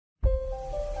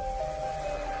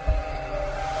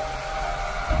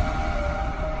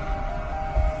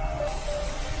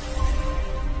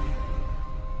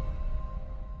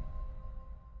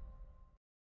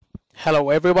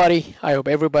Hello everybody, I hope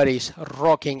everybody's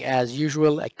rocking as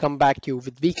usual. I come back to you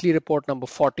with weekly report number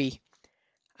 40,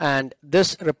 and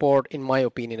this report in my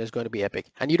opinion is going to be epic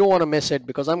and you don't want to miss it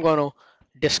because I'm going to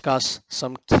discuss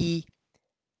some key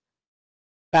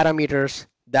parameters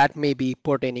that may be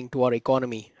pertaining to our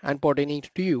economy and pertaining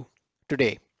to you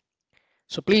today.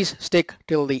 So please stick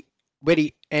till the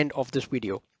very end of this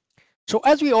video. So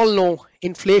as we all know,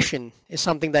 inflation is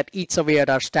something that eats away at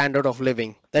our standard of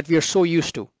living that we are so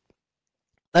used to.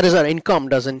 That is, our income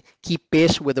doesn't keep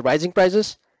pace with the rising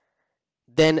prices,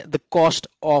 then the cost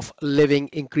of living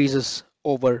increases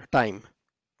over time.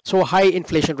 So a high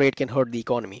inflation rate can hurt the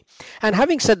economy. And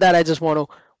having said that, I just want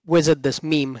to visit this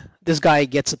meme. This guy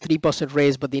gets a 3%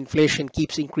 raise, but the inflation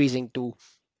keeps increasing to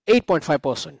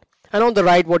 8.5%. And on the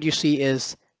right, what you see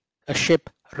is a ship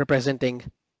representing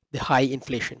the high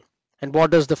inflation. And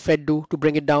what does the Fed do to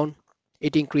bring it down?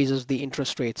 It increases the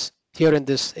interest rates. Here in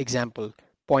this example,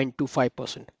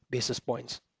 0.25% basis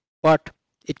points, but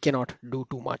it cannot do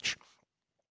too much.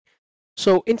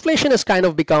 So inflation has kind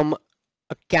of become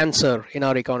a cancer in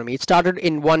our economy. It started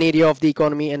in one area of the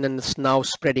economy and then it's now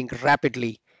spreading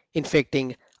rapidly,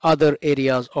 infecting other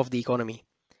areas of the economy.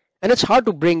 And it's hard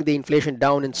to bring the inflation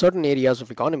down in certain areas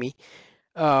of economy,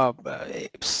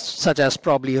 such as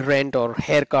probably rent or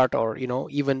haircut or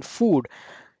even food.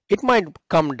 It might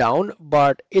come down,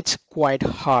 but it's quite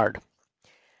hard.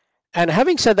 And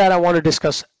having said that, I want to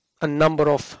discuss a number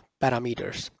of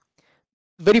parameters.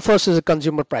 Very first is the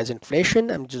consumer price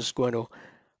inflation. I'm just going to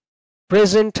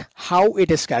present how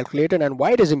it is calculated and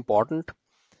why it is important.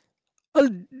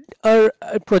 A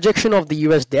projection of the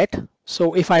US debt.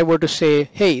 So if I were to say,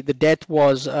 hey, the debt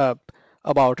was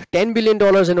about $10 billion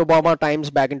in Obama times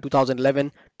back in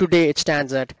 2011. Today it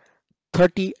stands at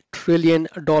 $30 trillion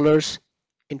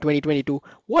in 2022.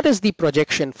 What is the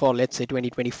projection for, let's say,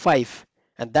 2025?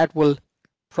 And that will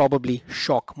probably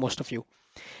shock most of you.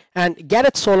 And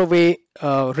Gareth Soloway,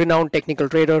 renowned technical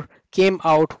trader, came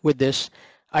out with this,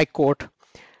 I quote,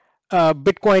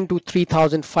 Bitcoin to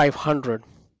 3,500.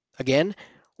 Again,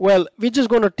 well, we're just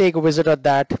going to take a visit at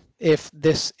that if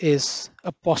this is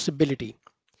a possibility.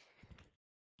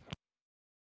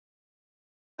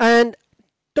 And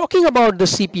talking about the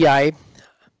CPI,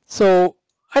 so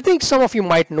I think some of you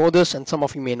might know this and some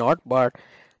of you may not, but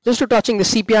just to touching, the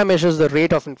CPI measures the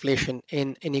rate of inflation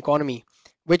in an economy,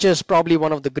 which is probably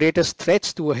one of the greatest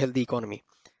threats to a healthy economy.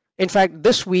 In fact,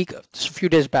 this week, just a few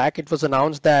days back, it was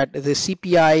announced that the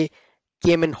CPI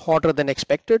came in hotter than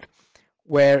expected,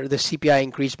 where the CPI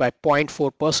increased by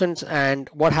 0.4%. And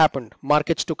what happened?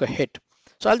 Markets took a hit.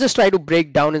 So I'll just try to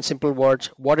break down in simple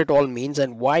words what it all means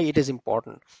and why it is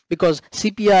important. Because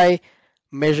CPI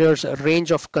measures a range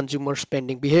of consumer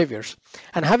spending behaviors.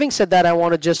 And having said that, I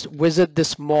want to just visit this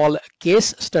small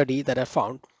case study that I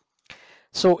found.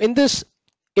 So in this,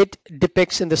 it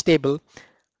depicts in this table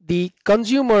the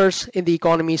consumers in the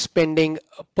economy spending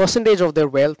a percentage of their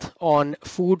wealth on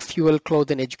food, fuel,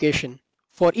 clothes, and education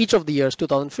for each of the years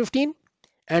 2015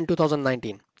 and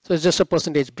 2019. So it's just a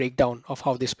percentage breakdown of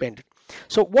how they spend it.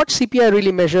 So what CPI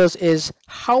really measures is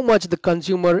how much the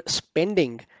consumer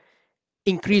spending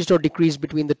increased or decreased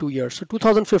between the 2 years. So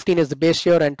 2015 is the base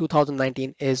year and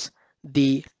 2019 is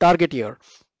the target year.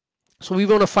 So we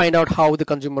want to find out how the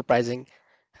consumer pricing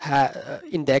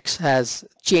index has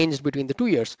changed between the 2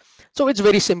 years. So it's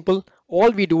very simple. All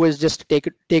we do is just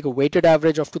take a weighted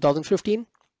average of 2015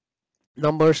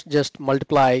 numbers, just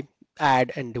multiply,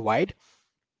 add, and divide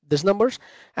these numbers.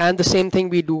 And the same thing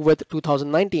we do with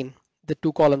 2019, the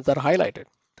two columns that are highlighted.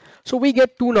 So we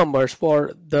get two numbers.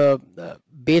 For the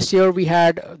base year, we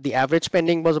had the average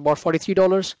spending was about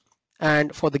 $43,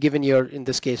 and for the given year, in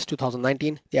this case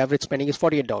 2019, the average spending is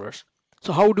 $48.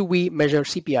 So how do we measure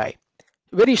CPI?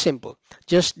 Very simple.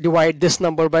 Just divide this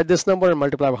number by this number and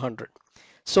multiply by 100.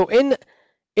 So in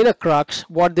a crux,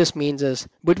 what this means is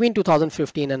between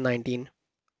 2015 and 19,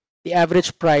 the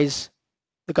average price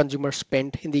the consumer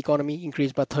spent in the economy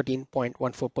increased by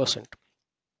 13.14%.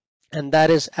 And that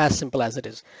is as simple as it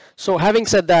is. So having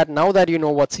said that, now that you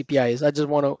know what CPI is, I just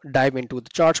want to dive into the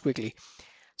charts quickly.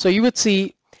 So you would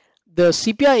see the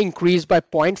CPI increased by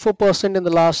 0.4% in the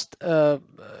last,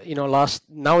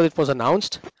 now it was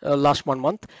announced last 1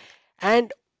 month.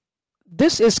 And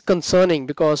this is concerning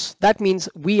because that means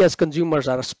we as consumers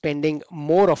are spending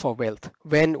more of our wealth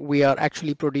when we are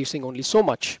actually producing only so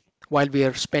much while we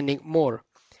are spending more.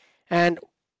 And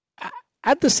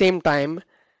at the same time,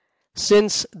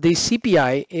 since the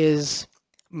CPI is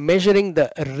measuring the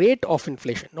rate of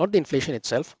inflation, not the inflation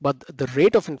itself, but the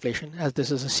rate of inflation, as this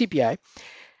is a CPI,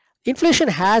 inflation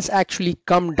has actually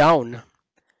come down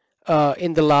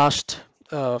in the last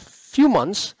few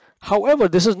months However,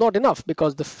 this is not enough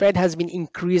because the Fed has been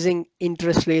increasing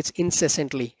interest rates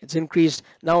incessantly. It's increased.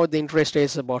 Now the interest rate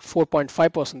is about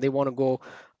 4.5%. They want to go,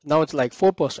 now it's like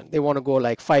 4%. They want to go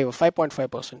like 5 or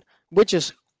 5.5%, which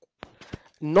is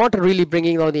not really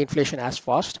bringing down the inflation as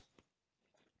fast.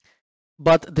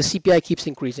 But the CPI keeps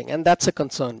increasing, and that's a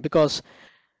concern because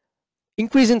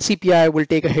increase in CPI will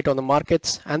take a hit on the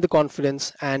markets and the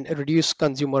confidence and reduce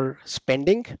consumer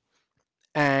spending.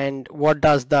 And what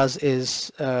does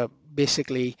is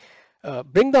basically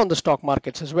bring down the stock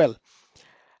markets as well.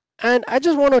 And I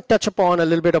just want to touch upon a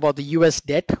little bit about the US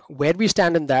debt, where we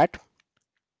stand in that.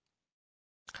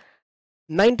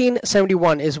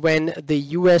 1971 is when the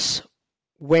US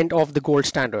went off the gold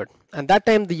standard. And that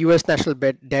time the US national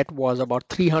debt was about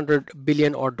 300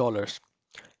 billion or dollars.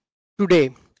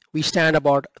 Today, we stand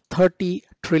about $30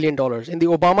 trillion. In the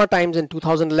Obama times in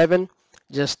 2011,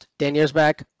 just 10 years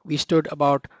back, we stood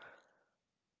about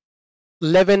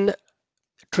 $11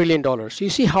 trillion. So you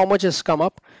see how much has come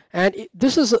up. And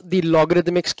this is the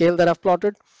logarithmic scale that I've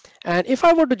plotted. And if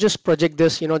I were to just project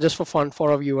this, just for fun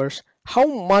for our viewers, how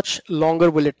much longer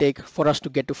will it take for us to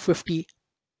get to 50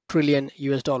 trillion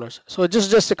US dollars? So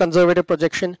just a conservative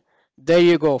projection. There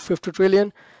you go, 50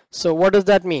 trillion. So what does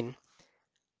that mean?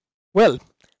 Well,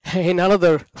 in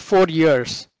another 4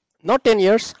 years, not 10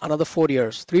 years, another 4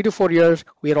 years, 3 to 4 years,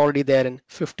 we are already there in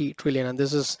 50 trillion. And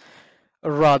this is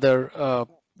rather,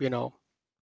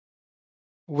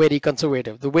 very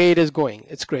conservative. The way it is going,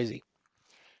 it's crazy.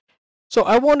 So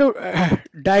I want to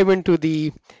dive into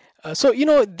the,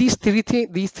 these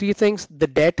three things, the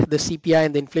debt, the CPI,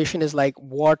 and the inflation is like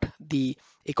what the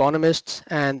economists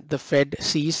and the Fed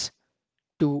sees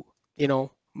to,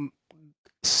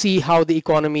 see how the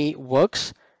economy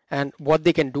works and what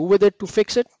they can do with it to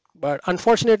fix it. But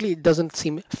unfortunately, it doesn't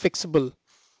seem fixable.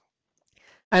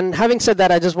 And having said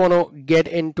that, I just want to get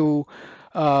into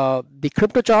the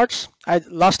crypto charts.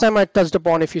 Last time I touched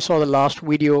upon, if you saw the last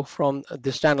video from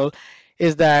this channel,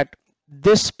 is that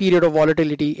this period of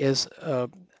volatility is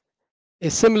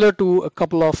similar to a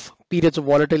couple of periods of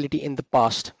volatility in the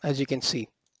past, as you can see.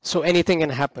 So anything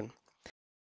can happen.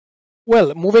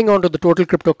 Well, moving on to the total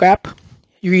crypto cap,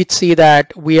 you would see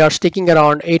that we are sticking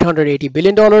around $880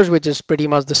 billion, which is pretty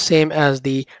much the same as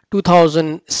the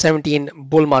 2017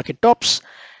 bull market tops.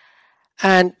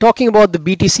 And talking about the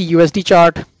BTC USD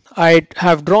chart, I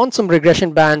have drawn some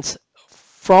regression bands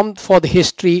for the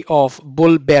history of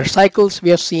bull bear cycles we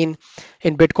have seen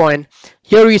in Bitcoin.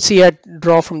 Here we see a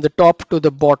draw from the top to the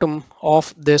bottom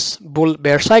of this bull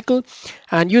bear cycle,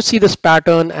 and you see this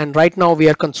pattern, and right now we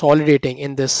are consolidating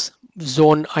in this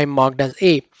zone I marked as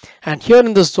A. And here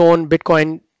in this zone,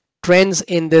 Bitcoin trends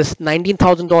in this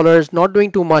 $19,000, not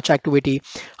doing too much activity.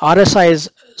 RSI is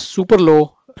super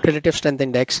low, relative strength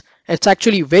index. It's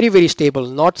actually very, very stable,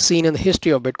 not seen in the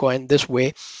history of Bitcoin this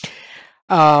way.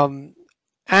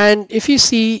 And if you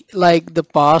see like the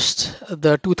past,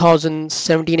 the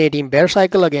 2017-18 bear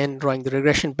cycle, again drawing the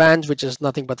regression bands, which is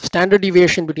nothing but the standard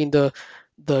deviation between the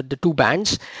two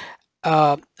bands.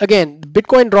 Again,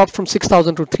 Bitcoin dropped from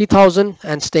 6,000 to 3,000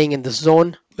 and staying in this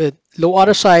zone with low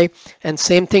RSI, and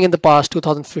same thing in the past,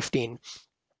 2015.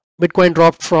 Bitcoin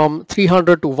dropped from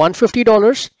 $300 to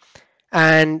 $150,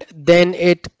 and then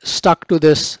it stuck to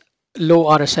this low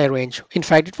RSI range. In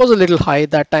fact, it was a little high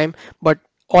at that time, but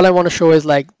all I want to show is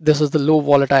like this is the low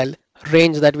volatile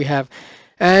range that we have.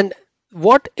 And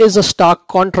what is a stark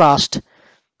contrast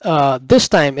this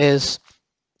time is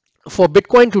for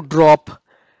Bitcoin to drop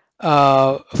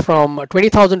from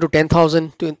 20,000 to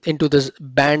 10,000 into this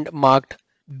band marked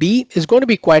B is going to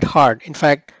be quite hard. In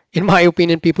fact, in my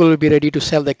opinion, people will be ready to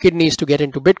sell their kidneys to get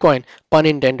into Bitcoin, pun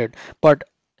intended. But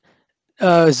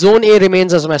zone A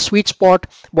remains as my sweet spot.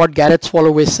 What Garrett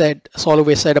Soloway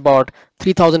said about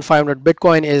 3,500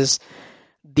 Bitcoin is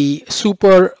the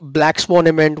super black swan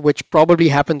event, which probably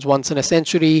happens once in a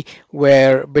century,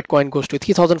 where Bitcoin goes to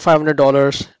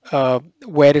 $3,500,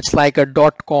 where it's like a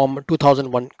 .com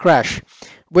 2001 crash,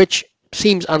 which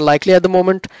seems unlikely at the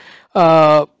moment.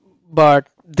 But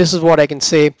this is what I can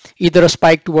say, either a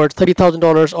spike towards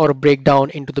 $30,000 or a breakdown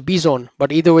into the B zone.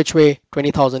 But either which way,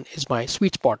 20,000 is my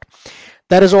sweet spot.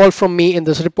 That is all from me in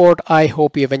this report. I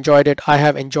hope you have enjoyed it. I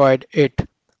have enjoyed it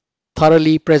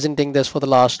thoroughly, presenting this for the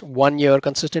last 1 year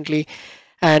consistently.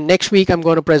 And next week, I'm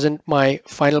going to present my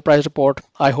final price report.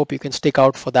 I hope you can stick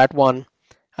out for that one.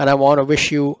 And I want to wish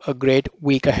you a great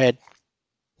week ahead.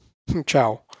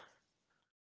 Ciao.